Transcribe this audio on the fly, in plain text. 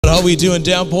How are we doing,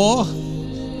 Downpour?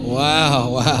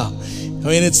 Wow. I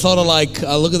mean, it's sort of like,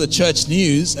 I look at the church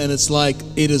news and it's like,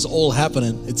 it is all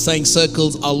happening. It's saying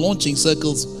circles are launching.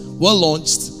 Circles were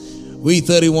launched. We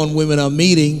 31 women are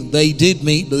meeting. They did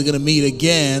meet, but they're going to meet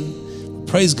again.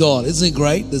 Praise God. Isn't it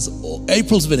great?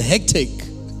 April's been hectic.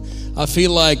 I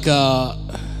feel like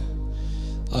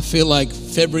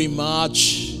February,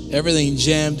 March, everything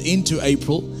jammed into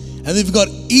April. And then we've got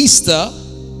Easter.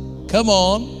 Come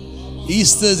on.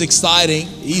 Easter is exciting.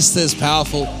 Easter is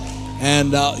powerful.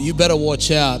 And you better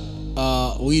watch out.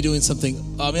 We're doing something.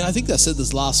 I mean, I think I said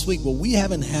this last week, but we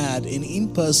haven't had an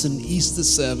in-person Easter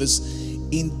service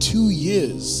in 2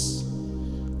 years.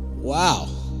 Wow.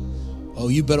 Oh,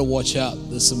 you better watch out.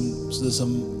 There's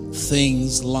some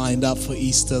things lined up for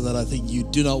Easter that I think you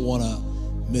do not want to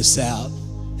miss out.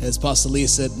 As Pastor Leah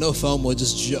said, no FOMO,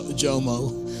 just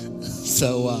JOMO.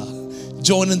 So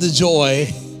join in the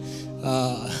joy.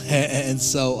 And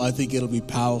so I think it'll be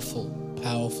powerful.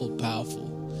 I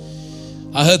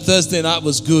heard Thursday night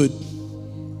was good.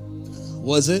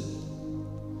 Was it?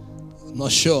 I'm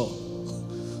not sure.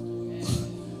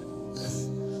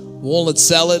 Walnut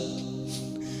salad,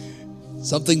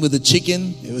 something with the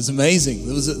chicken. It was amazing.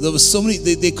 There was so many.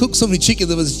 They cooked so many chicken.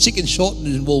 There was chicken shortened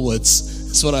in Woolworths.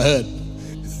 That's what I heard.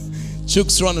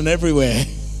 Chooks running everywhere.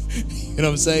 You know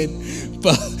what I'm saying?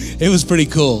 But it was pretty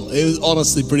cool. It was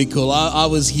honestly pretty cool. I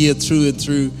was here through and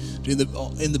through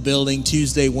in the building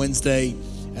Tuesday, Wednesday,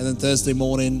 and then Thursday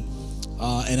morning.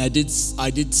 And I did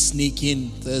sneak in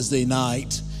Thursday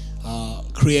night.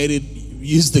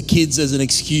 Used the kids as an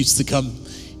excuse to come.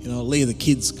 You know, Leah, the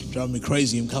kids drive me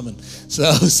crazy. I'm coming.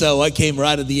 So I came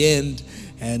right at the end,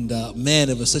 and man,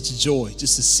 it was such a joy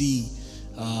just to see.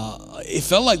 It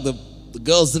felt like the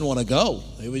girls didn't want to go.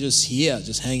 They were just here,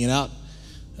 just hanging out.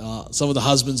 Some of the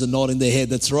husbands are nodding their head.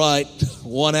 That's right,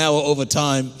 1 hour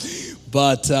overtime.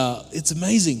 But it's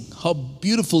amazing how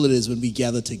beautiful it is when we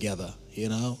gather together, you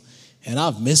know. And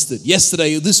I've missed it.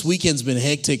 This weekend's been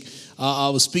hectic. I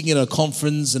was speaking at a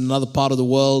conference in another part of the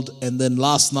world. And then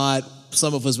last night,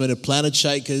 some of us went to Planet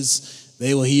Shakers.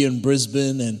 They were here in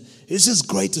Brisbane. And it's just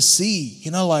great to see.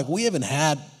 You know, like we haven't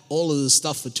had all of this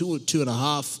stuff for two and a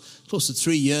half, close to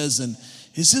 3 years. And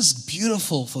it's just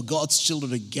beautiful for God's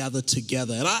children to gather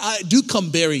together. And I do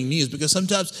come bearing news because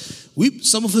sometimes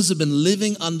some of us have been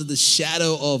living under the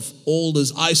shadow of all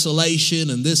this isolation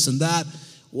and this and that.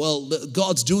 Well,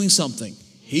 God's doing something.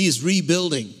 He is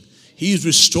rebuilding. He is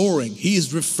restoring. He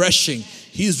is refreshing.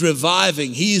 He is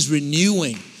reviving. He is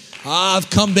renewing. I've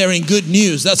come bearing good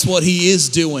news. That's what He is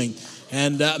doing.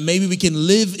 And maybe we can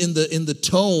live in the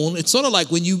tone. It's sort of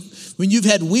like when you've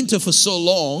had winter for so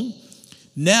long.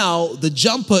 Now, the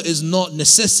jumper is not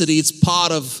necessity, it's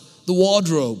part of the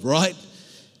wardrobe, right?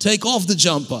 Take off the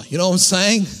jumper, you know what I'm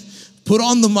saying? Put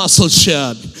on the muscle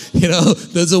shirt, you know?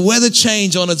 There's a weather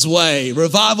change on its way.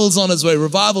 Revival's on its way.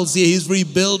 Revival's here, He's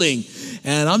rebuilding.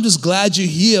 And I'm just glad you're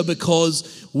here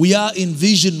because we are in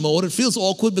vision mode. It feels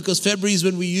awkward because February is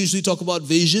when we usually talk about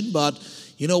vision, but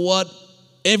you know what?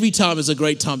 Every time is a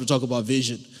great time to talk about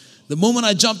vision. The moment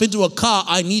I jump into a car,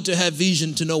 I need to have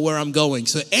vision to know where I'm going.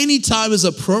 So any time is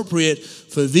appropriate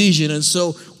for vision. And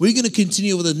so we're going to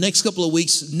continue over the next couple of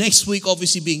weeks. Next week,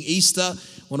 obviously being Easter, I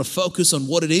want to focus on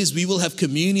what it is. We will have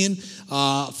communion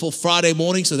for Friday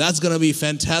morning. So that's going to be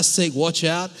fantastic. Watch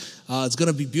out. It's going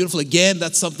to be beautiful. Again,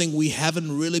 that's something we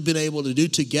haven't really been able to do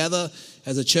together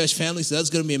as a church family. So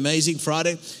that's going to be amazing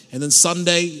Friday. And then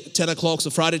Sunday, 10 o'clock. So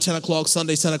Friday, 10 o'clock.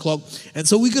 Sunday, 10 o'clock. And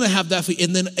so we're going to have that for you.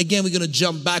 And then again, we're going to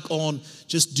jump back on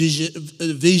just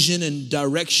vision and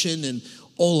direction and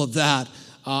all of that.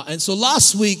 And so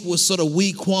last week was sort of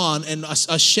week one. And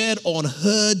I shared on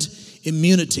herd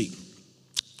immunity.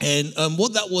 And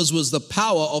what that was the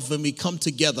power of when we come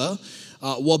together,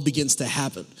 what begins to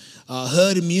happen.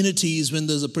 Herd immunity is when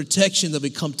there's a protection that we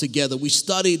come together. We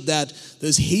studied that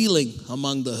there's healing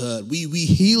among the herd. We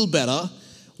heal better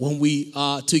when we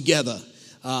are together.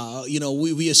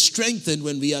 We are strengthened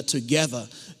when we are together.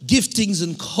 Giftings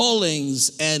and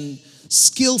callings and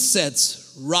skill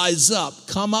sets rise up,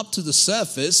 come up to the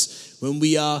surface when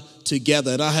we are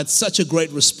together. And I had such a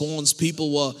great response.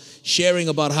 People were sharing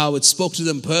about how it spoke to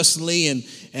them personally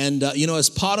and as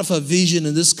part of our vision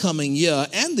in this coming year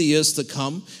and the years to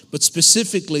come, but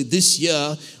specifically this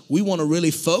year, we want to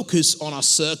really focus on our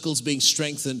circles being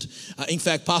strengthened. In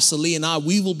fact, Pastor Lee and I,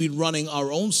 we will be running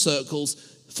our own circles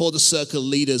for the circle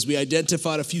leaders. We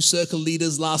identified a few circle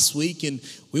leaders last week, and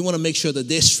we want to make sure that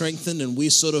they're strengthened, and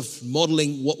we're sort of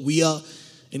modeling what we are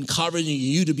encouraging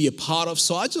you to be a part of.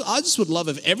 So I just would love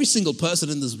if every single person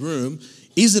in this room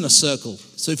is in a circle.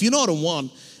 So if you're not in one,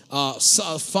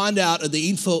 find out at the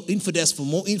info desk for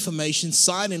more information.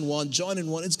 Sign in one, join in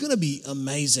one. It's going to be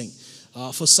amazing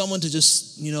for someone to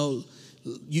just,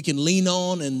 you can lean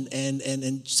on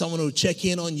and someone will check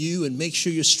in on you and make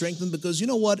sure you're strengthened, because you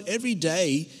know what? Every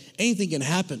day, anything can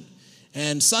happen.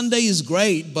 And Sunday is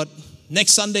great, but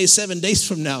next Sunday is 7 days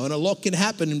from now, and a lot can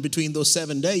happen in between those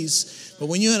 7 days. But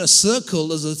when you're in a circle,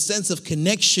 there's a sense of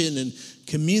connection and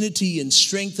community and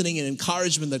strengthening and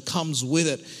encouragement that comes with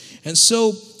it. And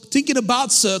so, thinking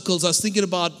about circles, I was thinking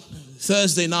about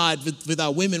Thursday night with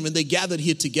our women when they gathered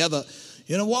here together.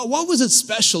 What was it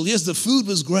special? Yes, the food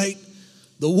was great.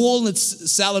 The walnut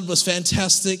salad was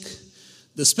fantastic.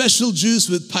 The special juice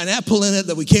with pineapple in it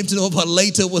that we came to know about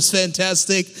later was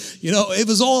fantastic. It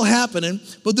was all happening.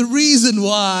 But the reason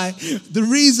why,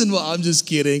 I'm just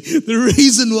kidding.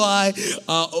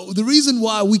 The reason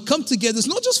why we come together is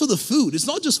not just for the food. It's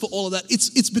not just for all of that.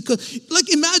 It's because,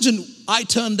 imagine I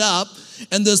turned up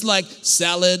and there's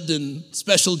salad and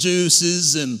special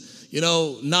juices and,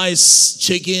 nice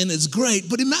chicken. It's great.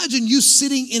 But imagine you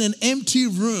sitting in an empty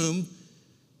room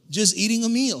just eating a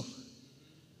meal.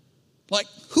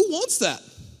 Who wants that?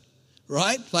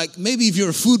 Right? Maybe if you're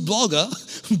a food blogger,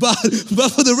 but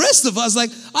for the rest of us, I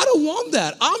don't want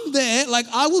that. I'm there.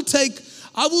 I will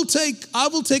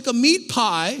take a meat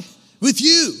pie with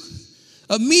you.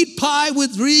 A meat pie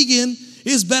with Regan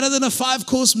is better than a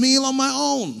 5-course meal on my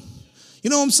own. You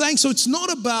know what I'm saying? So it's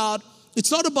not about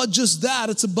just that.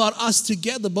 It's about us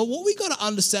together. But what we got to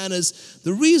understand is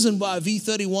the reason why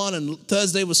V31 and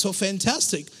Thursday was so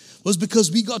fantastic was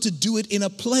because we got to do it in a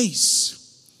place.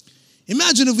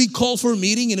 Imagine if we called for a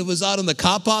meeting and it was out in the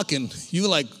car park and you were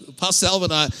like, Pastor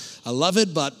Alvin, I love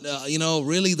it, but,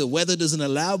 really the weather doesn't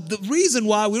allow. The reason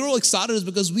why we were all excited is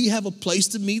because we have a place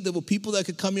to meet. There were people that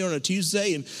could come here on a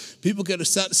Tuesday and people could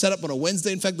set up on a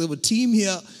Wednesday. In fact, there were a team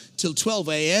here till 12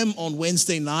 a.m. on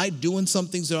Wednesday night doing some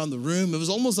things around the room. It was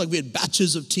almost like we had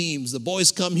batches of teams. The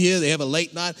boys come here, they have a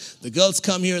late night. The girls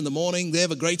come here in the morning, they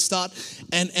have a great start.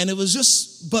 And it was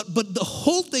just, but the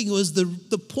whole thing was,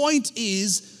 the point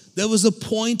is, there was a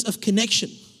point of connection.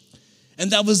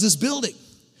 And that was this building.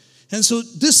 And so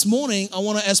this morning, I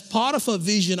want to, as part of our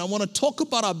vision, I want to talk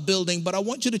about our building, but I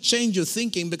want you to change your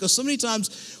thinking, because so many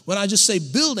times when I just say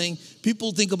building,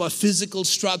 people think about physical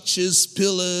structures,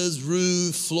 pillars,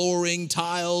 roof, flooring,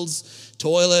 tiles,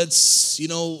 toilets,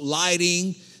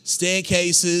 lighting,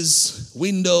 staircases,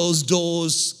 windows,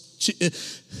 doors.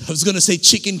 I was going to say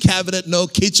chicken cabinet, no,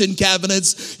 kitchen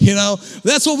cabinets,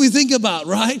 That's what we think about,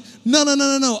 right? No.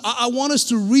 I want us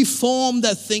to reform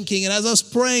that thinking. And as I was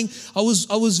praying, I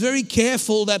was very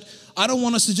careful that I don't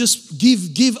want us to just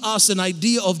give us an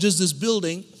idea of just this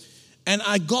building. And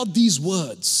I got these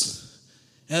words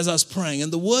as I was praying.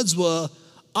 And the words were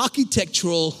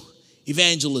architectural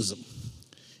evangelism.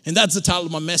 And that's the title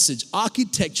of my message,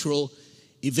 architectural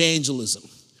evangelism.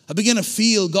 I began to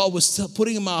feel God was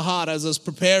putting in my heart as I was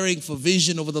preparing for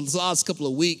vision over the last couple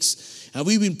of weeks. And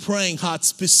we've been praying hard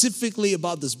specifically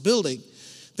about this building,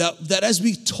 that as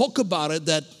we talk about it,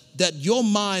 that our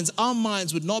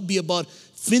minds would not be about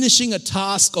finishing a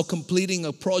task or completing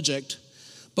a project,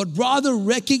 but rather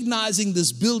recognizing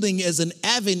this building as an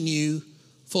avenue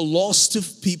for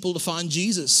lost people to find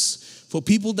Jesus, for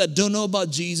people that don't know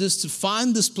about Jesus to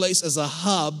find this place as a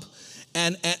hub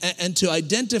and to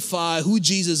identify who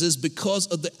Jesus is because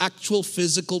of the actual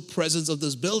physical presence of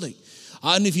this building.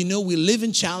 I don't know if you know, we live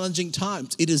in challenging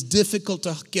times. It is difficult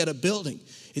to get a building.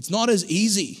 It's not as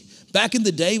easy. Back in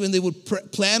the day when they would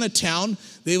plan a town,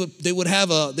 they would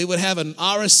have an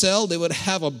RSL, they would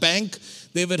have a bank,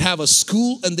 they would have a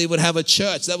school, and they would have a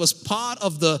church. That was part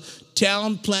of the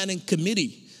town planning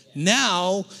committee.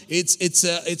 Now it's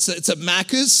a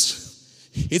Macca's,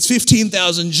 it's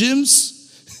 15,000 gyms.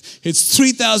 It's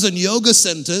 3,000 yoga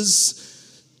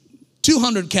centers,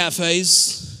 200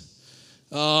 cafes,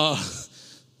 a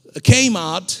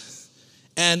Kmart,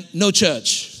 and no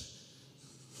church.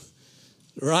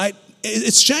 Right?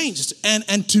 It's changed.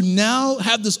 And to now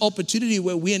have this opportunity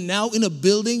where we are now in a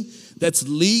building that's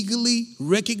legally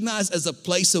recognized as a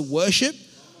place of worship.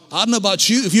 I don't know about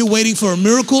you. If you're waiting for a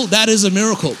miracle, that is a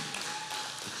miracle.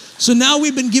 So now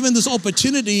we've been given this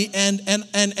opportunity, and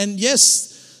yes,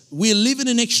 we're living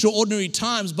in extraordinary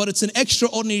times, but it's an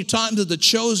extraordinary time that the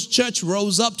church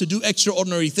rose up to do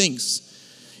extraordinary things.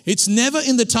 It's never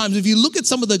in the times. If you look at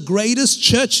some of the greatest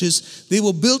churches, they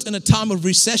were built in a time of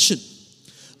recession.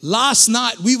 Last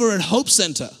night, we were at Hope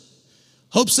Center.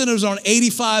 Hope Center is around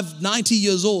 85, 90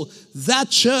 years old. That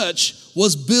church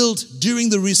was built during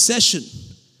the recession,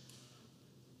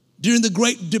 during the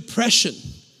Great Depression,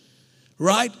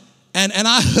 right? And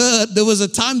I heard there was a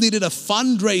time they did a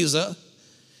fundraiser,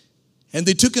 and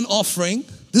they took an offering.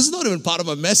 This is not even part of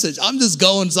my message. I'm just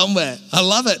going somewhere. I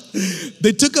love it.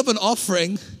 They took up an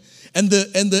offering, and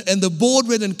the board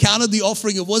went and counted the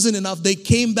offering. It wasn't enough. They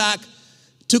came back,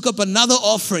 took up another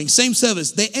offering, same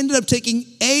service. They ended up taking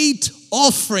 8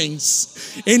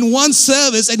 offerings in one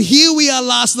service. And here we are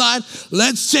last night.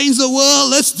 Let's change the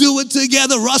world. Let's do it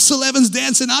together. Russell Evans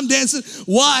dancing. I'm dancing.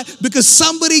 Why? Because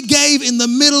somebody gave in the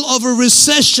middle of a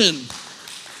recession.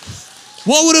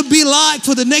 What would it be like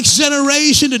for the next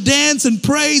generation to dance and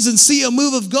praise and see a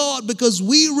move of God? Because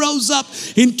we rose up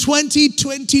in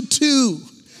 2022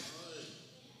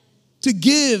 to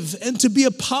give and to be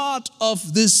a part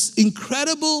of this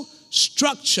incredible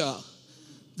structure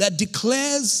that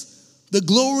declares the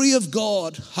glory of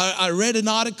God. I read an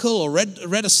article or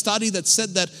read a study that said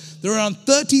that there are around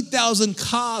 30,000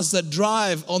 cars that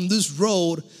drive on this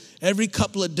road every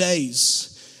couple of days.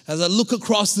 As I look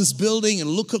across this building and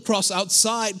look across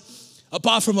outside,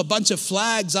 apart from a bunch of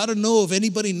flags, I don't know if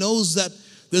anybody knows that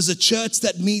there's a church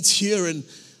that meets here, and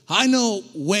I know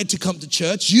where to come to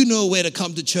church. You know where to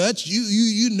come to church.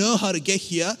 You know how to get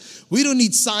here. We don't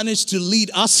need signage to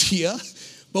lead us here,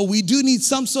 but we do need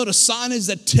some sort of signage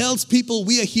that tells people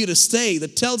we are here to stay,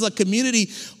 that tells our community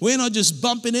we're not just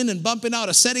bumping in and bumping out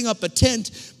or setting up a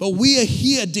tent, but we are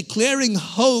here declaring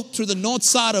hope through the north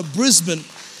side of Brisbane.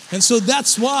 And so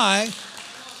that's why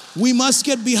we must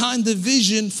get behind the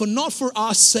vision, for not for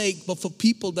our sake, but for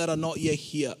people that are not yet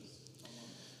here.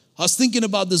 I was thinking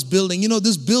about this building. You know,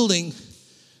 this building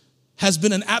has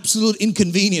been an absolute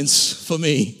inconvenience for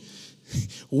me.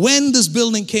 When this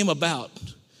building came about,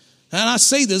 and I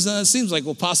say this, and it seems like,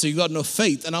 well, Pastor, you got no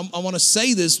faith. And I want to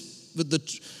say this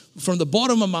from the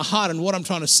bottom of my heart, and what I'm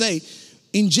trying to say.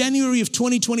 In January of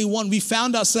 2021, we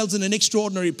found ourselves in an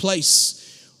extraordinary place.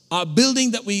 Our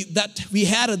building that we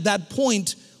had at that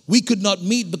point, we could not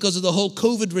meet because of the whole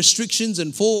COVID restrictions,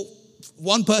 and for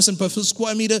one person per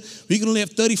square meter, we could only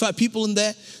have 35 people in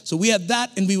there. So we had that,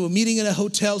 and we were meeting in a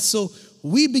hotel. So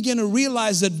we began to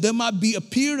realize that there might be a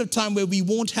period of time where we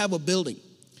won't have a building.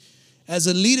 As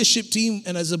a leadership team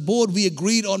and as a board, we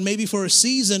agreed on maybe for a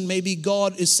season, maybe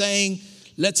God is saying,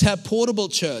 let's have portable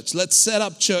church. Let's set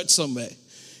up church somewhere.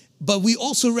 But we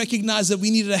also recognized that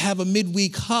we needed to have a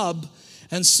midweek hub.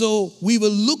 And so we were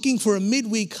looking for a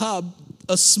midweek hub,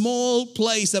 a small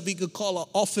place that we could call an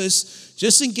office,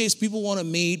 just in case people want to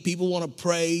meet, people want to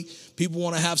pray, people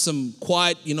want to have some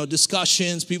quiet,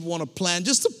 discussions, people want to plan,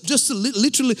 just to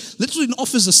literally an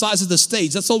office the size of the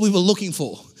stage. That's all we were looking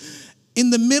for. In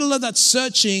the middle of that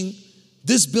searching,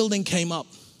 this building came up.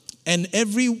 And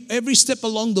every step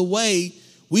along the way,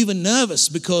 we were nervous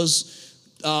because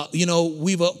we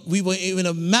were in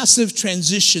a massive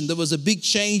transition. There was a big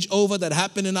changeover that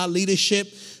happened in our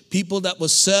leadership. People that were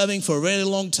serving for a really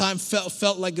long time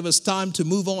felt like it was time to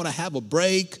move on and have a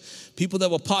break. People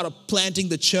that were part of planting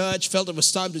the church felt it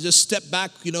was time to just step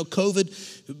back.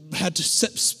 COVID had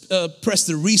to press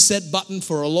the reset button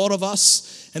for a lot of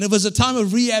us. And it was a time of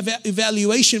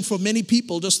reevaluation for many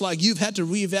people, just like you've had to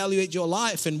reevaluate your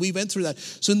life. And we went through that.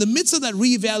 So in the midst of that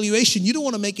reevaluation, you don't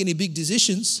want to make any big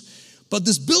decisions. But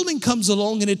this building comes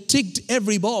along and it ticked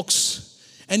every box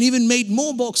and even made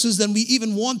more boxes than we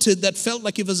even wanted, that felt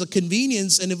like it was a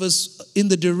convenience and it was in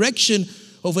the direction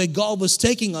of where God was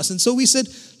taking us. And so we said,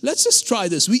 let's just try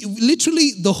this. We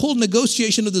literally, the whole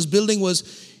negotiation of this building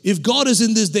was, if God is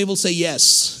in this, they will say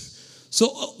yes.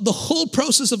 So the whole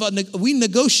process of we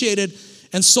negotiated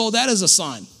and saw that as a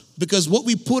sign, because what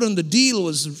we put on the deal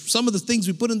was, some of the things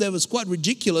we put in there was quite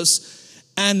ridiculous.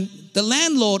 And the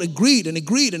landlord agreed and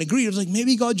agreed and agreed. It was like,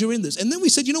 maybe God, you're in this. And then we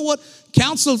said, you know what?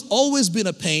 Council's always been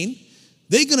a pain.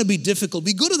 They're going to be difficult.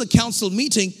 We go to the council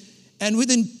meeting, and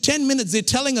within 10 minutes, they're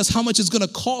telling us how much it's going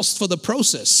to cost for the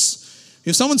process.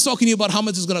 If someone's talking to you about how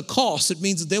much it's going to cost, it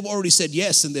means that they've already said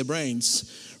yes in their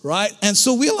brains, right? And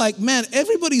so we're like, man,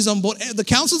 everybody's on board. The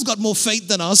council's got more faith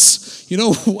than us.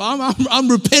 I'm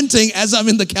repenting as I'm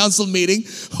in the council meeting.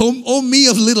 Oh, me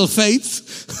of little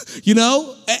faith,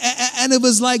 And it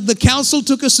was like the council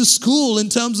took us to school in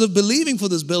terms of believing for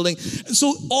this building. And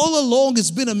so all along,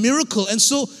 it's been a miracle. And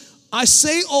so I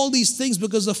say all these things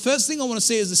because the first thing I want to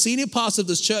say as the senior pastor of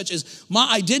this church is,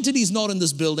 my identity is not in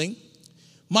this building.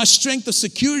 My strength of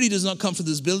security does not come from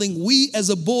this building. We as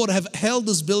a board have held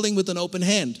this building with an open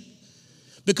hand,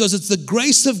 because it's the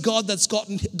grace of God that's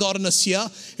gotten us here.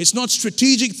 It's not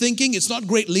strategic thinking. It's not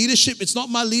great leadership. It's not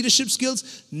my leadership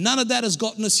skills. None of that has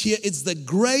gotten us here. It's the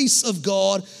grace of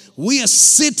God. We are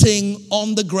sitting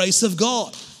on the grace of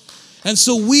God. And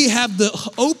so we have the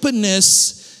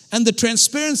openness and the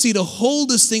transparency to hold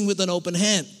this thing with an open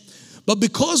hand. But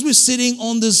because we're sitting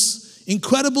on this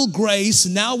incredible grace.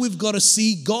 Now we've got to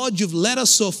see, God, you've led us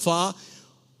so far.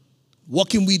 What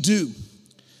can we do?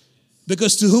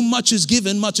 Because to whom much is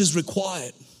given, much is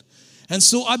required. And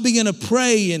so I began to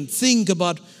pray and think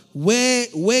about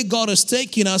where God is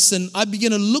taking us. And I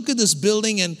began to look at this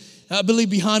building, and I believe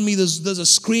behind me there's a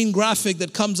screen graphic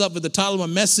that comes up with the title of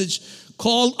my message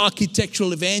called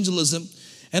Architectural Evangelism.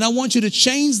 And I want you to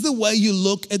change the way you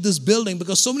look at this building,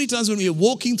 because so many times when we're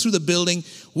walking through the building,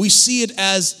 we see it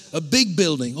as a big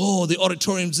building. Oh, the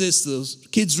auditorium's this, the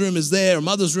kids' room is there,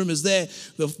 mother's room is there,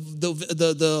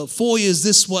 the foyer is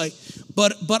this way.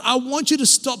 But I want you to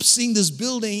stop seeing this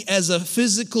building as a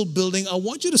physical building. I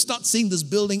want you to start seeing this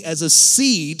building as a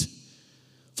seed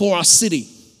for our city.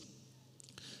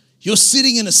 You're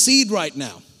sitting in a seed right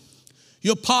now.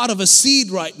 You're part of a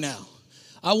seed right now.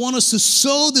 I want us to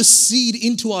sow the seed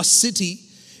into our city,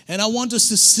 and I want us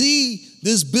to see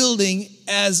this building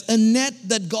as a net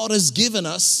that God has given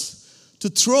us to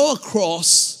throw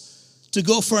across to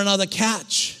go for another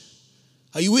catch.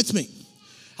 Are you with me?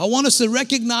 I want us to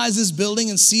recognize this building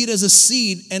and see it as a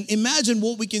seed and imagine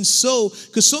what we can sow.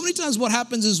 Because so many times what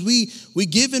happens is we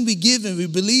give and we give and we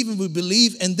believe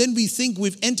and then we think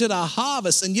we've entered our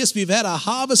harvest. And yes, we've had our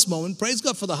harvest moment. Praise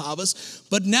God for the harvest.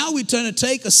 But now we're trying to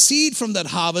take a seed from that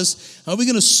harvest and we're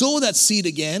going to sow that seed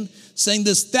again, saying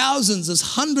there's thousands, there's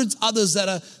hundreds others that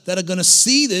are going to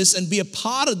see this and be a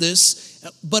part of this.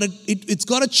 But it's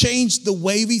got to change the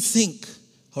way we think.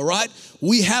 All right?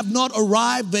 We have not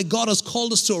arrived where God has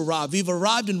called us to arrive. We've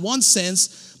arrived in one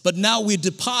sense, but now we're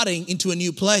departing into a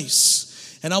new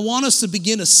place. And I want us to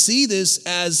begin to see this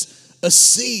as a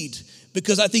seed,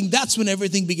 because I think that's when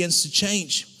everything begins to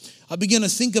change. I begin to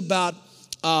think about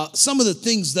some of the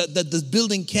things that this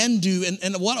building can do.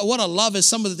 And what I love is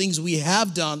some of the things we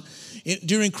have done.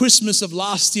 During Christmas of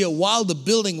last year, while the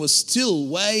building was still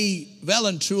well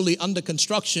and truly under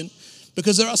construction,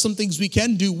 because there are some things we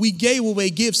can do. We gave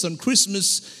away gifts on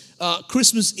Christmas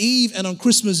Eve and on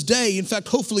Christmas Day. In fact,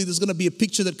 hopefully there's going to be a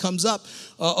picture that comes up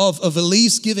of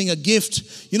Elise giving a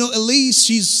gift. You know, Elise,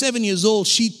 she's 7 years old.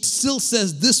 She still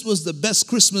says this was the best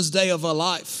Christmas day of her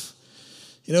life.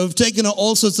 You know, we've taken her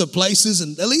all sorts of places,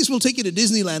 and Elise will take you to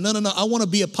Disneyland. No, I want to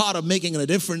be a part of making a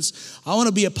difference. I want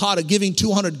to be a part of giving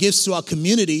 200 gifts to our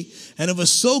community. And it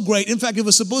was so great. In fact, it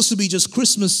was supposed to be just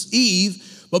Christmas Eve,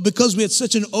 but because we had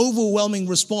such an overwhelming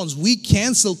response, we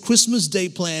canceled Christmas Day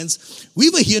plans. We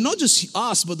were here, not just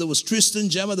us, but there was Tristan,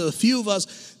 Gemma, there were a few of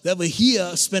us that were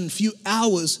here, spent a few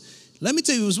hours. Let me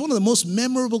tell you, it was one of the most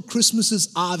memorable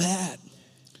Christmases I've had.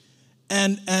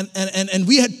 And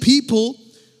we had people,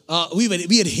 we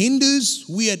had Hindus,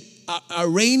 we had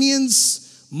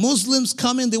Iranians, Muslims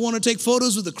come in, they want to take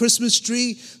photos with the Christmas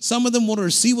tree. Some of them wanted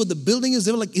to see what the building is.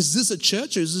 They were like, is this a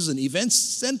church or is this an event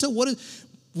center?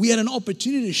 We had an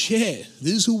opportunity to share.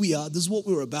 This is who we are. This is what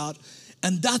we're about.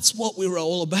 And that's what we were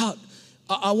all about.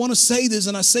 I want to say this,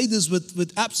 and I say this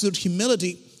with absolute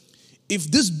humility. If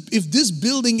this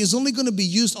building is only going to be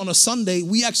used on a Sunday,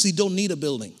 we actually don't need a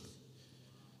building.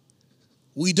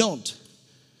 We don't.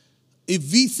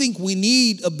 If we think we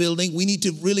need a building, we need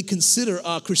to really consider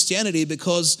our Christianity,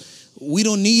 because we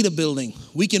don't need a building.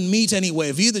 We can meet anywhere.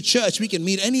 If you're the church, we can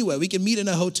meet anywhere. We can meet in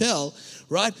a hotel,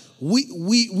 right?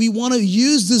 We want to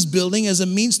use this building as a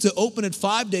means to open it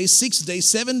 5 days, 6 days,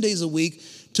 7 days a week,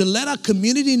 to let our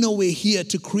community know we're here,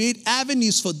 to create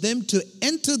avenues for them to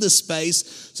enter the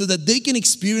space so that they can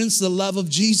experience the love of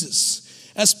Jesus.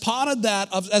 As part of that,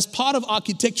 as part of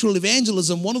architectural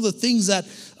evangelism, one of the things that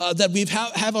we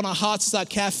have on our hearts is our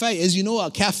cafe. As you know, our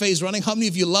cafe is running. How many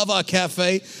of you love our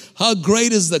cafe? How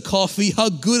great is the coffee? How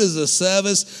good is the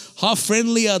service? How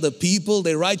friendly are the people?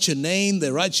 They write your name, they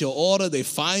write your order, they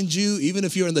find you. Even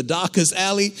if you're in the darkest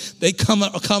alley, they come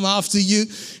after you.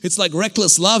 It's like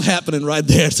reckless love happening right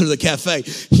there through the cafe.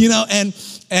 You know, and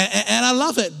I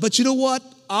love it. But you know what?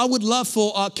 I would love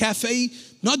for our cafe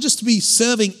not just to be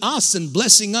serving us and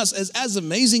blessing us, as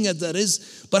amazing as that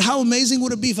is, but how amazing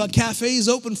would it be if our cafe is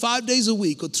open 5 days a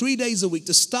week or 3 days a week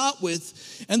to start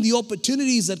with, and the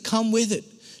opportunities that come with it.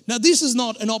 Now, this is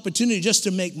not an opportunity just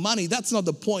to make money. That's not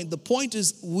the point. The point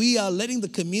is we are letting the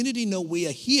community know we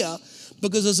are here,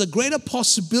 because there's a greater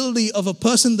possibility of a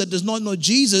person that does not know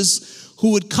Jesus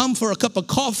who would come for a cup of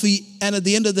coffee and at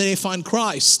the end of the day find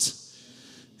Christ.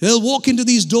 They'll walk into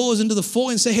these doors, into the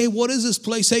foyer, and say, hey, what is this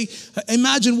place? Hey,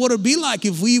 imagine what it would be like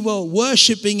if we were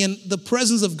worshiping and the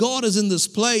presence of God is in this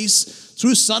place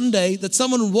through Sunday, that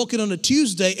someone would walk in on a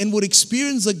Tuesday and would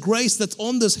experience the grace that's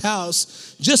on this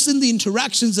house just in the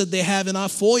interactions that they have in our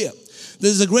foyer.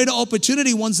 There's a greater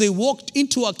opportunity once they walked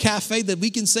into our cafe that we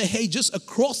can say, hey, just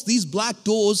across these black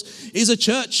doors is a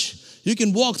church. You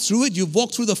can walk through it. You've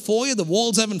walked through the foyer. The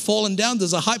walls haven't fallen down.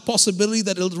 There's a high possibility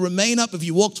that it'll remain up if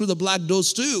you walk through the black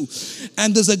doors too.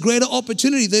 And there's a greater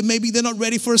opportunity. Maybe they're not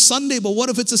ready for a Sunday, but what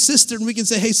if it's a sister and we can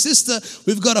say, hey, sister,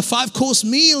 we've got a 5-course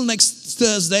meal next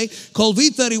Thursday called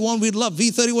V31. We'd love.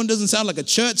 V31 doesn't sound like a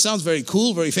church. Sounds very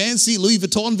cool, very fancy. Louis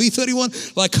Vuitton,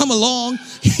 V31. Like, come along,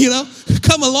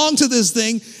 come along to this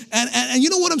thing. And you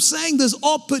know what I'm saying? There's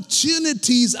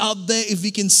opportunities out there if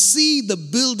we can see the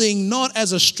building not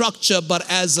as a structure, but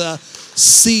as a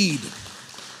seed.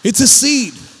 It's a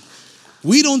seed.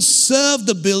 We don't serve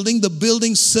the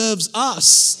building serves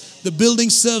us. The building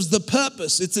serves the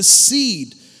purpose. It's a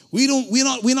seed.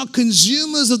 We're not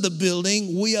consumers of the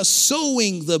building. We are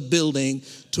sowing the building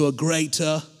to a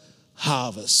greater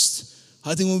harvest.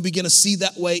 I think when we begin to see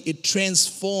that way, it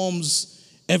transforms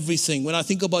everything. When I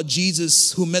think about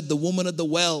Jesus who met the woman at the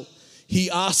well, he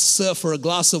asks her for a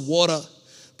glass of water.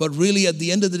 But really at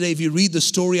the end of the day, if you read the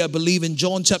story, I believe in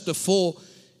John chapter 4,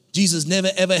 Jesus never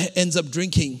ever ends up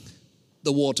drinking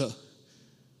the water.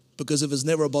 Because it was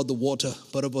never about the water,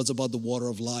 but it was about the water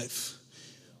of life.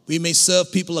 We may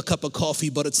serve people a cup of coffee,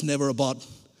 but it's never about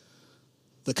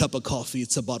the cup of coffee.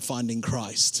 It's about finding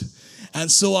Christ.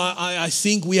 And so I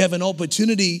think we have an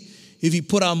opportunity. If we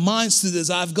put our minds to this,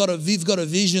 we've got a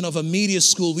vision of a media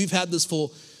school. We've had this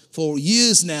for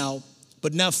years now,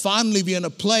 but now finally we're in a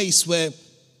place where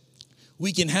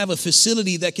we can have a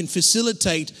facility that can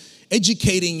facilitate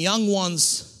educating young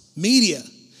ones media.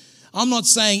 I'm not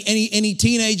saying any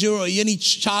teenager or any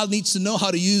child needs to know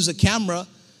how to use a camera.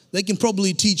 They can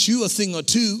probably teach you a thing or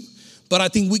two, but I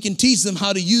think we can teach them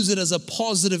how to use it as a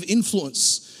positive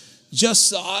influence.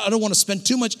 I don't want to spend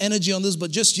too much energy on this,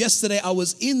 but just yesterday I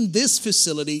was in this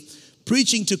facility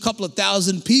preaching to a couple of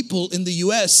thousand people in the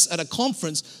U.S. at a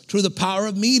conference through the power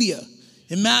of media.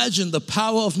 Imagine the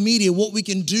power of media, what we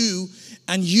can do,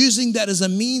 and using that as a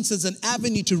means, as an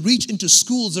avenue to reach into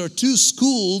schools. There are 2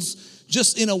 schools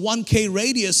just in a 1K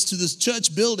radius to this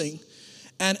church building.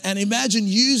 And imagine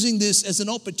using this as an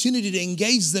opportunity to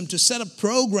engage them, to set up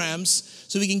programs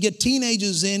so we can get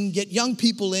teenagers in, get young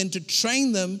people in, to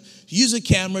train them, use a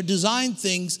camera, design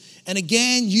things, and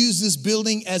again, use this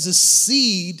building as a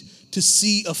seed to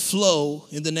see a flow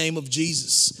in the name of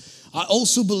Jesus. I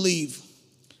also believe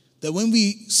that when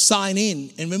we sign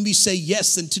in and when we say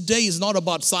yes, and today is not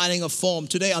about signing a form.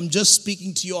 Today, I'm just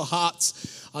speaking to your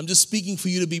hearts. I'm just speaking for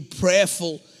you to be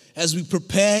prayerful. As we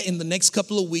prepare in the next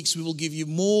couple of weeks, we will give you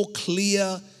more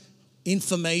clear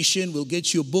information. We'll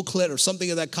get you a booklet or something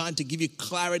of that kind to give you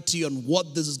clarity on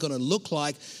what this is going to look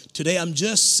like. Today, I'm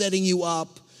just setting you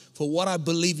up for what I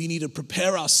believe you need to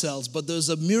prepare ourselves. But there's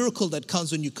a miracle that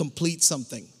comes when you complete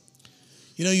something.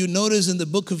 You know, you notice in the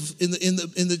book of in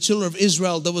the children of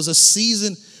Israel, there was a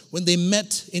season when they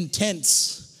met in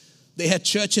tents. They had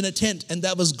church in a tent, and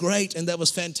that was great, and that was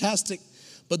fantastic.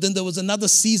 But then there was another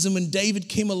season when David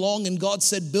came along and God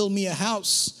said, build me a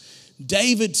house.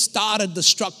 David started the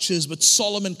structures, but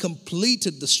Solomon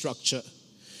completed the structure.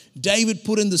 David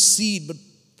put in the seed, but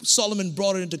Solomon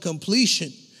brought it into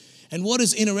completion. And what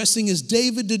is interesting is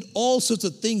David did all sorts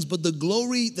of things, but the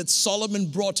glory that Solomon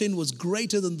brought in was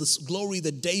greater than the glory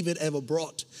that David ever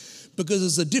brought. Because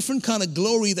there's a different kind of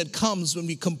glory that comes when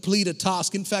we complete a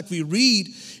task. In fact, we read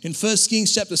in 1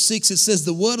 Kings chapter 6, it says,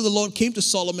 the word of the Lord came to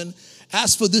Solomon,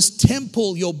 as for this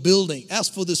temple you're building, as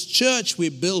for this church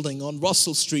we're building on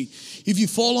Russell Street, if you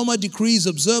follow my decrees,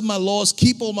 observe my laws,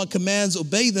 keep all my commands,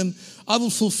 obey them, I will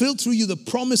fulfill through you the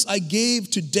promise I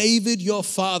gave to David your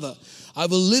father. I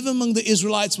will live among the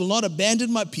Israelites, will not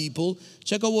abandon my people.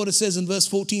 Check out what it says in verse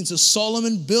 14. So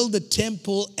Solomon built the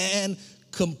temple and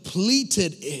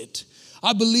completed it.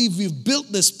 I believe we've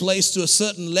built this place to a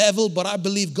certain level, but I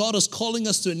believe God is calling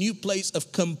us to a new place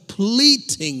of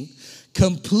completing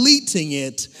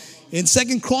it. In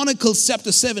 2 Chronicles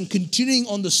chapter 7, continuing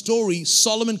on the story,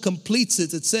 Solomon completes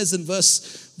it. It says in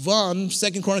verse 1,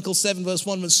 2 Chronicles 7 verse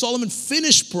 1, when Solomon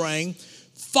finished praying,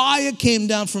 fire came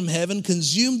down from heaven,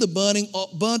 consumed the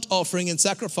burnt offering and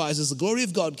sacrifices. The glory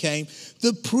of God came.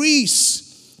 The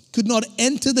priests could not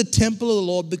enter the temple of the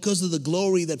Lord because of the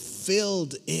glory that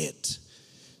filled it.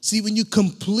 See, when you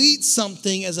complete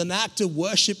something as an act of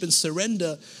worship and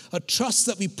surrender, a trust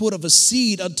that we put of a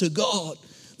seed unto God,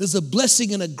 there's a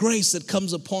blessing and a grace that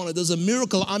comes upon it. There's a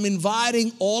miracle. I'm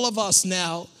inviting all of us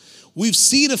now. We've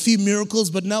seen a few miracles,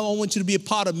 but now I want you to be a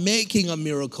part of making a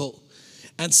miracle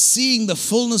and seeing the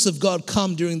fullness of God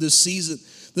come during this season.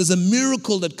 There's a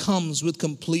miracle that comes with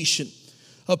completion,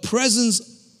 a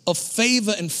presence of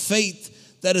favor and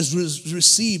faith that is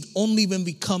received only when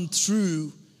we come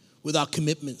through with our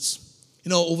commitments.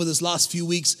 You know, over this last few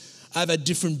weeks, I've had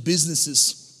different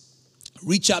businesses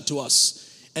reach out to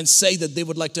us and say that they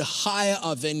would like to hire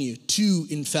our venue. Two,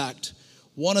 in fact.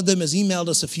 One of them has emailed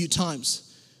us a few times.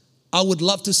 I would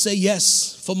love to say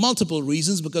yes for multiple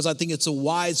reasons, because I think it's a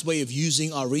wise way of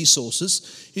using our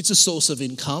resources. It's a source of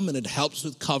income, and it helps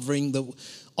with covering the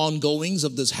ongoings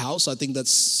of this house. I think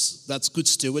that's good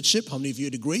stewardship. How many of you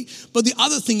would agree? But the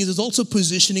other thing is it's also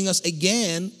positioning us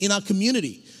again in our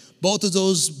community. Both of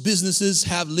those businesses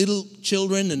have little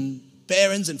children and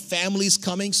parents and families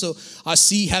coming. So I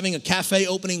see having a cafe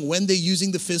opening when they're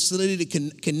using the facility to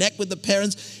connect with the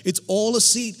parents. It's all a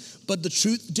seed. But the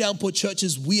truth, Downpour Church,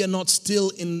 is we are not still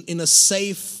in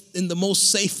the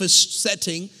most safest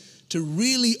setting to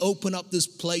really open up this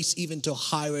place, even to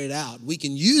hire it out. We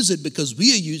can use it because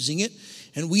we are using it,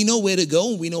 and we know where to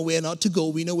go, and we know where not to go.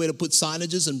 We know where to put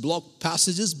signages and block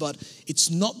passages, but it's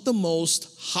not the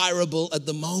most hireable at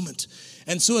the moment.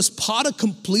 And so as part of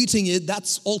completing it,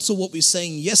 that's also what we're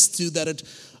saying yes to, that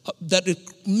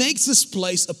it makes this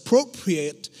place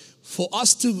appropriate for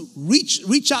us to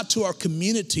reach out to our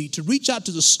community, to reach out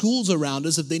to the schools around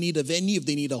us if they need a venue, if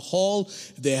they need a hall,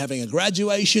 if they're having a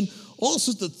graduation, all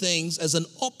sorts of things as an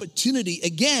opportunity.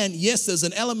 Again, yes, there's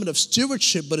an element of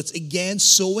stewardship, but it's again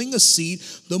sowing a seed.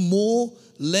 The more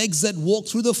legs that walk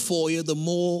through the foyer, the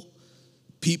more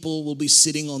people will be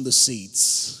sitting on the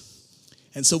seats.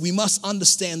 And so we must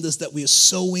understand this, that we are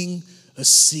sowing a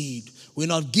seed. We're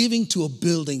not giving to a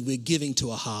building, we're giving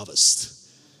to a harvest.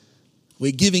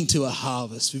 We're giving to a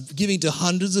harvest. We're giving to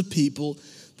hundreds of people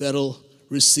that'll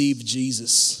receive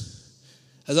Jesus.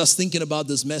 As I was thinking about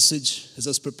this message, as I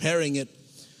was preparing it,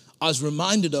 I was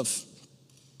reminded of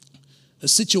a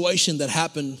situation that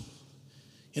happened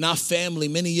in our family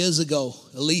many years ago.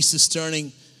 Elise is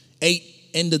turning 8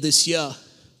 end of this year.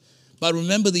 But I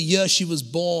remember the year she was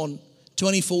born,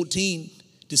 2014,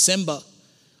 December.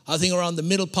 I think around the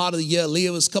middle part of the year,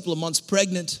 Leah was a couple of months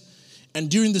pregnant. And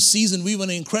during the season, we were in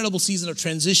an incredible season of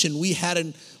transition. We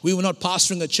were not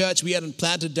pastoring a church. We hadn't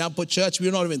planted Downpour Church. We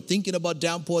were not even thinking about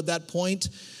Downpour at that point.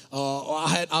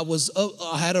 I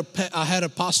had a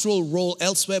pastoral role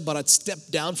elsewhere, but I'd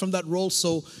stepped down from that role.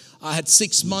 So I had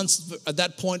 6 months at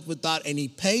that point without any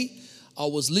pay. I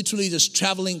was literally just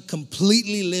traveling,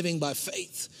 completely living by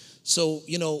faith. So,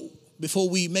 before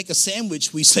we make a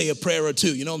sandwich, we say a prayer or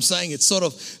two. You know what I'm saying? It's sort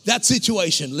of that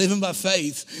situation, living by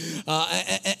faith.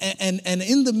 And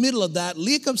in the middle of that,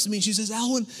 Leah comes to me and she says,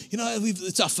 Alwyn,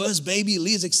 it's our first baby.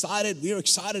 Leah's excited. We're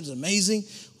excited. It's amazing.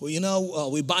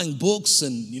 Well, we're buying books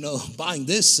and, buying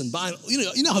this and buying,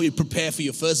 you know how you prepare for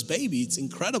your first baby. It's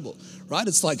incredible, right?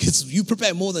 It's like you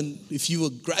prepare more than if you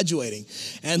were graduating.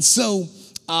 And so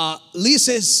Leah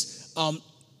says,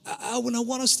 I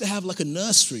want us to have like a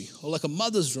nursery or like a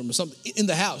mother's room or something in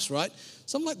the house, right?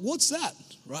 So I'm like, what's that,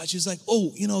 right? She's like,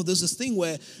 there's this thing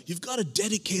where you've got a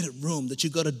dedicated room that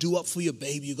you've got to do up for your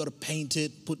baby. You've got to paint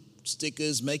it, put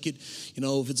stickers, make it,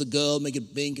 if it's a girl, make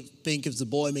it pink. If it's a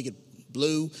boy, make it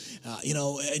blue.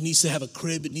 It needs to have a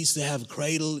crib. It needs to have a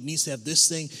cradle. It needs to have this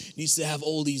thing. It needs to have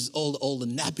all the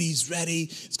nappies ready.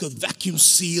 It's got vacuum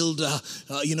sealed,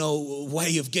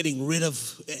 way of getting rid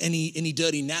of any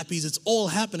dirty nappies. It's all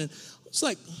happening. It's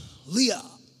like, Leah,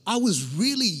 I was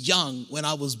really young when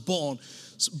I was born,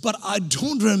 but I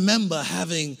don't remember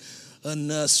having a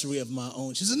nursery of my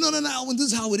own. She said, no, this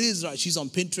is how it is, right? She's on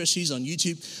Pinterest. She's on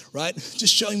YouTube, right?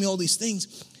 Just showing me all these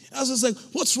things. I was just like,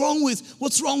 what's wrong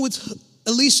with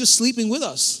Elise just sleeping with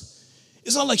us?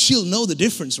 It's not like she'll know the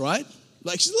difference, right?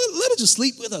 Like, let her just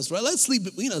sleep with us, right? Let's sleep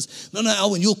between us. No,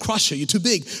 Alwyn, you'll crush her. You're too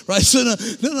big, right? So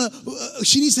no,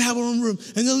 she needs to have her own room.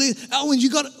 And then, Alwyn,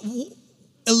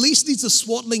 Elise needs a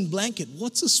swaddling blanket.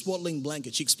 What's a swaddling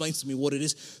blanket? She explains to me what it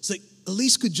is. It's like,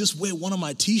 Elise could just wear one of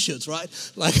my T-shirts, right?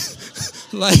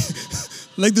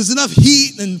 Like there's enough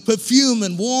heat and perfume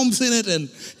and warmth in it and,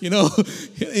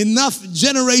 enough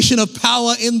generation of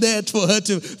power in there for her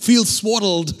to feel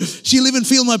swaddled. She'll even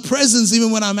feel my presence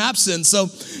even when I'm absent.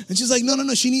 And she's like, no,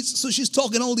 so she's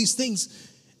talking all these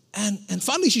things. And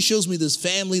finally she shows me this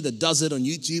family that does it on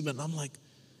YouTube. And I'm like,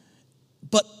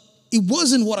 but it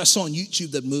wasn't what I saw on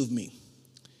YouTube that moved me.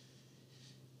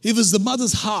 It was the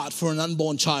mother's heart for an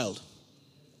unborn child.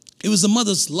 It was the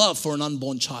mother's love for an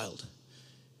unborn child.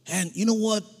 And you know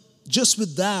what? Just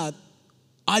with that,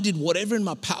 I did whatever in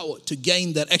my power to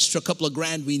gain that extra couple of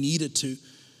grand we needed to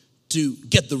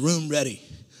get the room ready.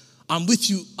 I'm with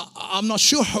you. I'm not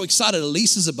sure how excited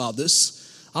Elise is about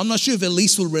this. I'm not sure if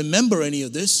Elise will remember any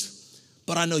of this,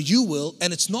 but I know you will.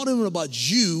 And it's not even about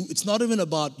you. It's not even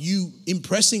about you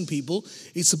impressing people.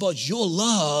 It's about your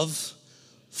love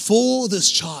for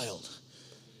this child.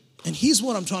 And here's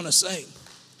what I'm trying to say.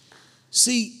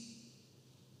 See,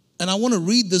 and I want to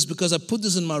read this because I put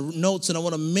this in my notes and I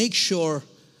want to make sure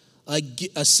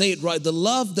I say it right, the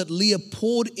love that Leah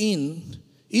poured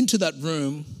into that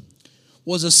room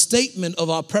was a statement of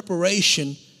our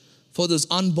preparation for this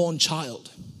unborn child.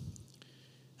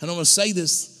 And I'm going to say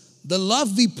this, the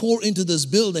love we pour into this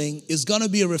building is going to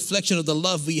be a reflection of the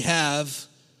love we have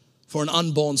for an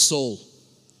unborn soul.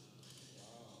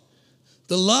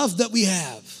 The love that we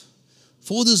have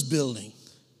for this building,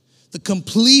 the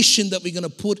completion that we're going to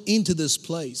put into this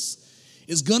place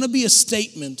is going to be a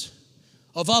statement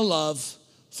of our love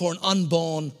for an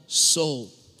unborn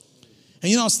soul.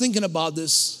 And I was thinking about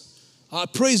this. I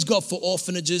praise God for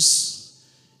orphanages.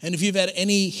 And if you've had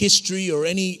any history or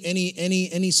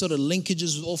any sort of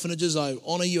linkages with orphanages, I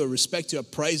honor you, I respect you, I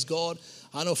praise God.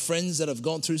 I know friends that have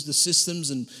gone through the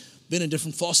systems and been in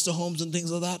different foster homes and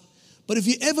things like that. But if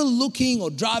you're ever looking or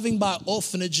driving by an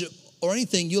orphanage or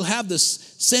anything, you'll have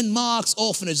this St. Mark's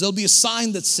orphanage. There'll be a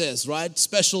sign that says, right,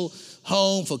 special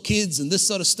home for kids and this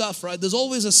sort of stuff, right? There's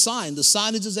always a sign. The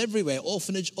signage is everywhere.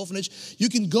 Orphanage. You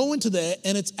can go into there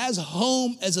and it's as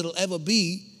home as it'll ever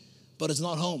be, but it's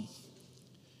not home.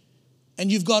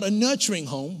 And you've got a nurturing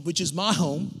home, which is my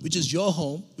home, which is your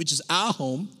home, which is our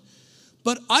home.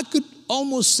 But I could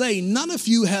almost say none of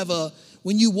you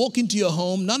when you walk into your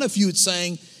home, none of you is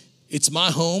saying, it's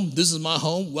my home, this is my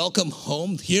home, welcome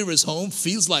home, here is home,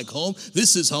 feels like home,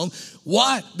 this is home.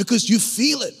 Why? Because you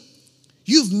feel it.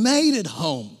 You've made it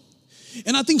home.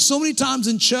 And I think so many times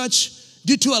in church,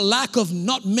 due to a lack of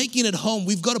not making it home,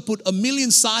 we've got to put a million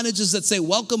signages that say,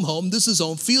 welcome home, this is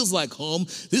home, feels like home,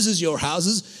 this is your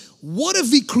houses. What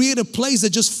if we create a place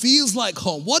that just feels like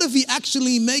home? What if we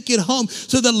actually make it home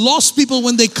so that lost people,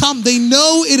 when they come, they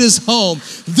know it is home.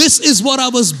 This is what I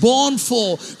was born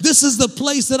for. This is the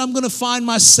place that I'm going to find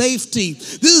my safety.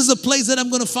 This is the place that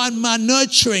I'm going to find my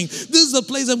nurturing. This is the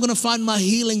place I'm going to find my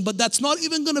healing. But that's not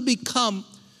even going to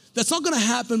that's not going to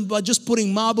happen by just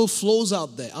putting marble floors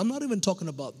out there. I'm not even talking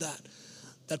about that.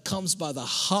 That comes by the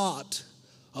heart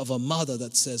of a mother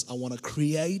that says, I want to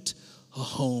create a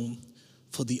home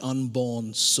for the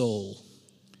unborn soul.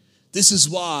 This is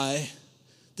why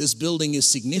this building is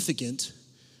significant,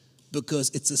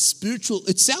 because it's a spiritual,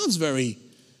 it sounds very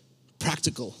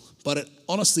practical, but it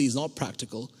honestly is not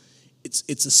practical.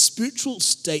 It's a spiritual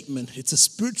statement. It's a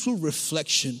spiritual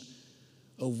reflection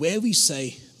of where we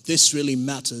say this really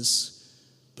matters,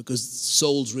 because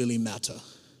souls really matter,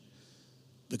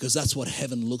 because that's what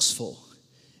heaven looks for.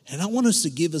 And I want us to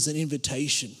give us an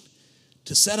invitation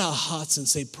to set our hearts and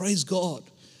say, praise God.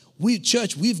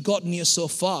 Church, we've gotten here so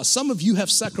far. Some of you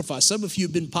have sacrificed. Some of you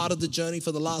have been part of the journey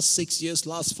for the last 6 years,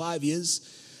 last 5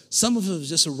 years. Some of us have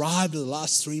just arrived in the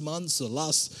last 3 months, the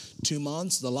last 2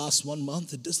 months, the last 1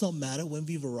 month. It does not matter when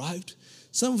we've arrived.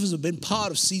 Some of us have been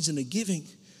part of Season of Giving,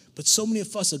 but so many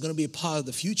of us are going to be a part of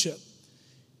the future.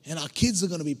 And our kids are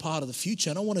going to be part of the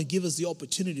future. And I want to give us the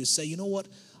opportunity to say, you know what?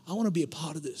 I want to be a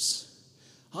part of this.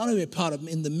 I want to be a part of,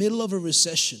 in the middle of a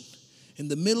recession, in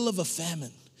the middle of a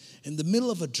famine, in the middle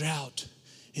of a drought,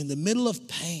 in the middle of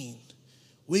pain,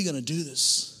 we're going to do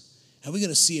this. And we're going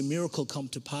to see a miracle come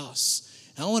to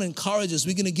pass. And I want to encourage us.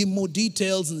 We're going to give more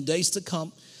details in the days to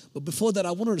come. But before that,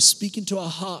 I wanted to speak into our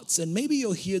hearts. And maybe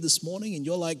you're here this morning and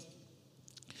you're like,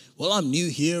 well, I'm new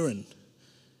here. And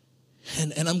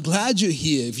I'm glad you're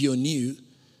here if you're new,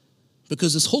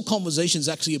 because this whole conversation is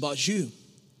actually about you.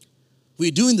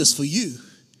 We're doing this for you.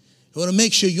 We want to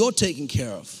make sure you're taken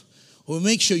care of. We want to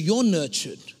make sure you're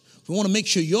nurtured. We want to make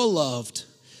sure you're loved.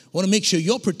 We want to make sure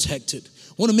you're protected.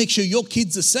 We want to make sure your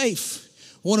kids are safe.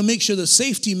 We want to make sure the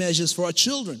safety measures for our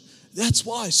children. That's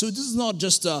why. So this is not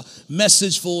just a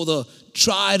message for the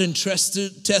tried and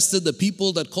tested, the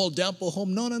people that call Dampo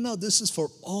home. No. This is for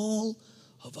all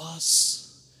of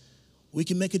us. We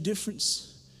can make a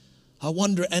difference. I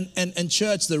wonder, and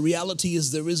church, the reality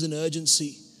is there is an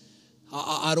urgency.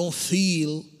 I don't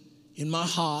feel in my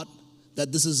heart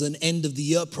that this is an end of the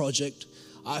year project.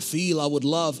 I feel I would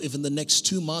love if in the next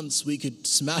 2 months we could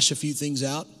smash a few things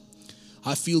out.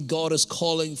 I feel God is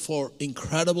calling for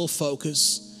incredible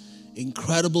focus,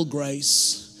 incredible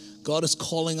grace. God is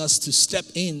calling us to step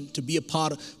in, to be a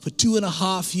part of. For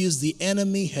 2.5 years, the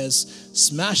enemy has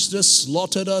smashed us,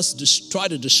 slaughtered us, tried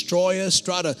to destroy us,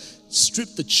 tried to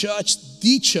strip the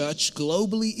church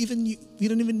globally. Even we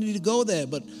don't even need to go there,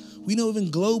 but we know even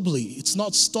globally, it's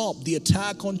not stopped. The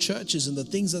attack on churches and the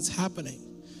things that's happening.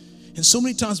 And so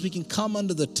many times we can come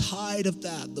under the tide of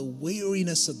that, the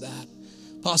weariness of that.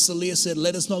 Pastor Leah said,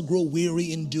 let us not grow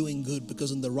weary in doing good,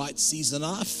 because in the right season,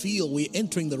 I feel we're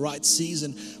entering the right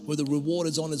season where the reward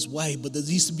is on its way. But there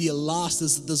needs to be a last,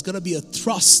 there's going to be a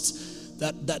thrust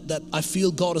that I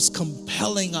feel God is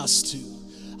compelling us to.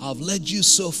 I've led you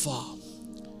so far.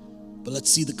 but let's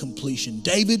see the completion.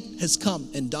 David has come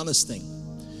and done his thing.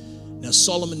 Now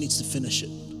Solomon needs to finish it.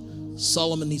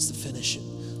 Solomon needs to finish it.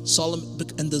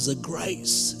 And there's a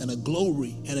grace and a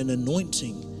glory and an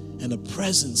anointing and a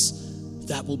presence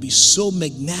that will be so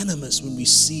magnanimous when we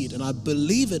see it. And I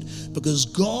believe it because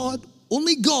God,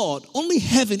 only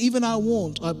heaven, even I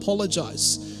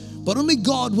apologize, but only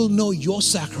God will know your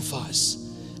sacrifice,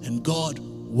 and God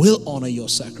will honor your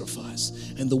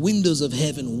sacrifice, and the windows of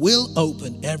heaven will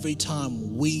open every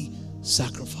time we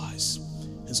sacrifice.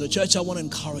 And so, church, I want to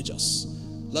encourage us.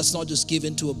 Let's not just give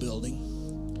into a building.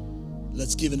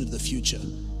 Let's give into the future.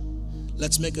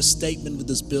 Let's make a statement with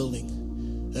this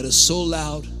building that is so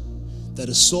loud, that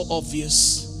is so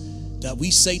obvious, that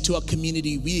we say to our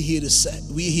community, we're here to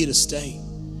stay.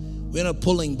 We're not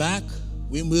pulling back.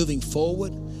 We're moving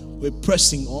forward. We're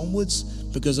pressing onwards,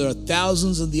 because there are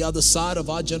thousands on the other side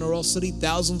of our generosity,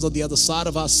 thousands on the other side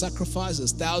of our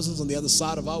sacrifices, thousands on the other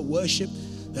side of our worship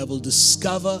that will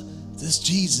discover this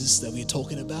Jesus that we're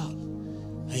talking about.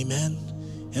 Amen.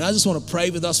 And I just want to pray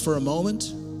with us for a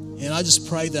moment. And I just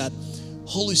pray that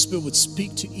Holy Spirit would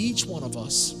speak to each one of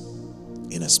us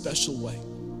in a special way.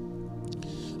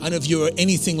 I know if you're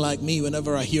anything like me,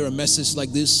 whenever I hear a message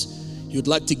like this, you'd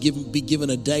like to be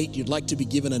given a date, you'd like to be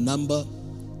given a number.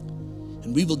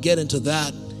 And we will get into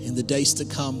that in the days to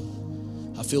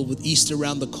come. I feel with Easter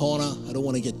around the corner, I don't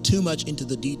want to get too much into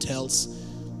the details,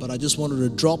 but I just wanted to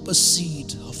drop a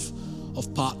seed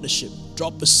of partnership.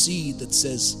 Drop a seed that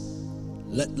says,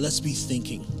 let's be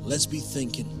thinking, let's be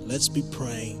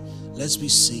praying, let's be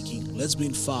seeking, let's be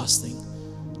in fasting,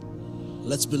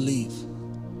 let's believe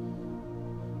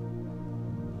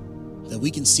that we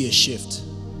can see a shift,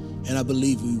 and I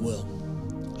believe we will.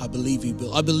 I believe we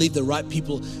will. I believe the right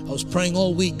people. I was praying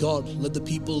all week, God, let the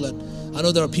people that, I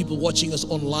know there are people watching us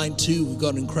online too. We've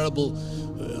got incredible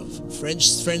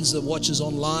friends that watch us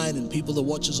online, and people that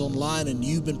watch us online, and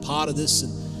you've been part of this.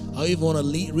 And I even want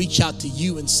to reach out to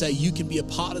you and say you can be a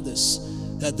part of this,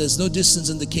 that there's no distance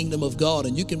in the kingdom of God,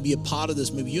 and you can be a part of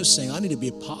this. Maybe you're saying, I need to be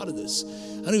a part of this.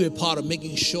 I need to be a part of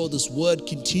making sure this word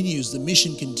continues, the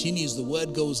mission continues, the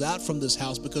word goes out from this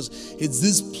house, because it's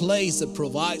this place that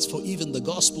provides for even the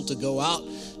gospel to go out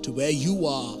to where you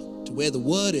are, to where the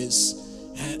word is.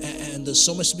 And there's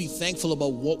so much to be thankful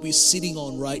about what we're sitting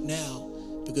on right now,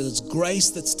 because it's grace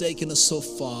that's taken us so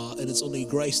far, and it's only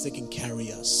grace that can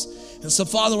carry us. And so,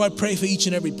 Father, I pray for each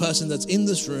and every person that's in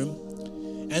this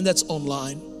room and that's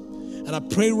online. And I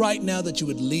pray right now that you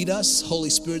would lead us, Holy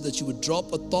Spirit, that you would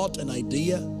drop a thought, an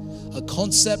idea, a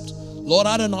concept. Lord,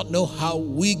 I do not know how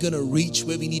we're going to reach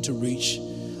where we need to reach.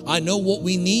 I know what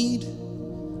we need.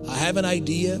 I have an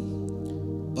idea,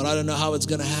 but I don't know how it's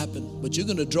going to happen. But you're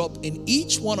going to drop in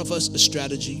each one of us a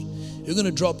strategy. You're going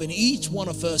to drop in each one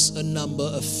of us a number,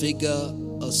 a figure,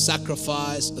 a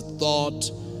sacrifice, a thought,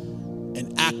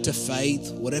 an act of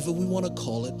faith, whatever we want to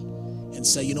call it, and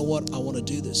say, you know what, I want to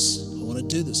do this. I want to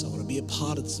do this. I want to be a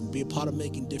part of this and be a part of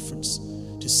making difference,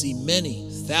 to see many,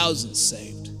 thousands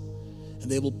saved.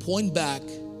 And they will point back,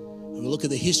 and we'll look at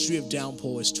the history of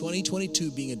Downpour as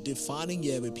 2022 being a defining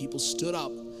year where people stood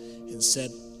up and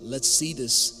said, let's see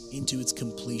this into its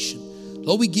completion.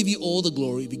 Lord, we give you all the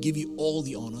glory. We give you all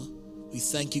the honor. We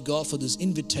thank you, God, for this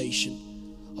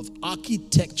invitation of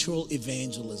architectural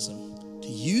evangelism, to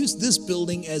use this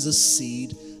building as a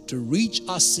seed to reach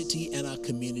our city and our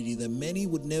community, that many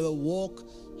would never walk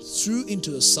through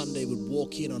into a Sunday, would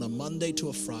walk in on a Monday to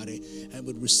a Friday and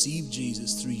would receive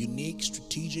Jesus through unique,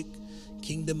 strategic,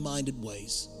 kingdom-minded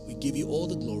ways. We give you all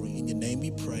the glory. In your name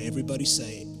we pray. Everybody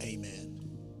say amen.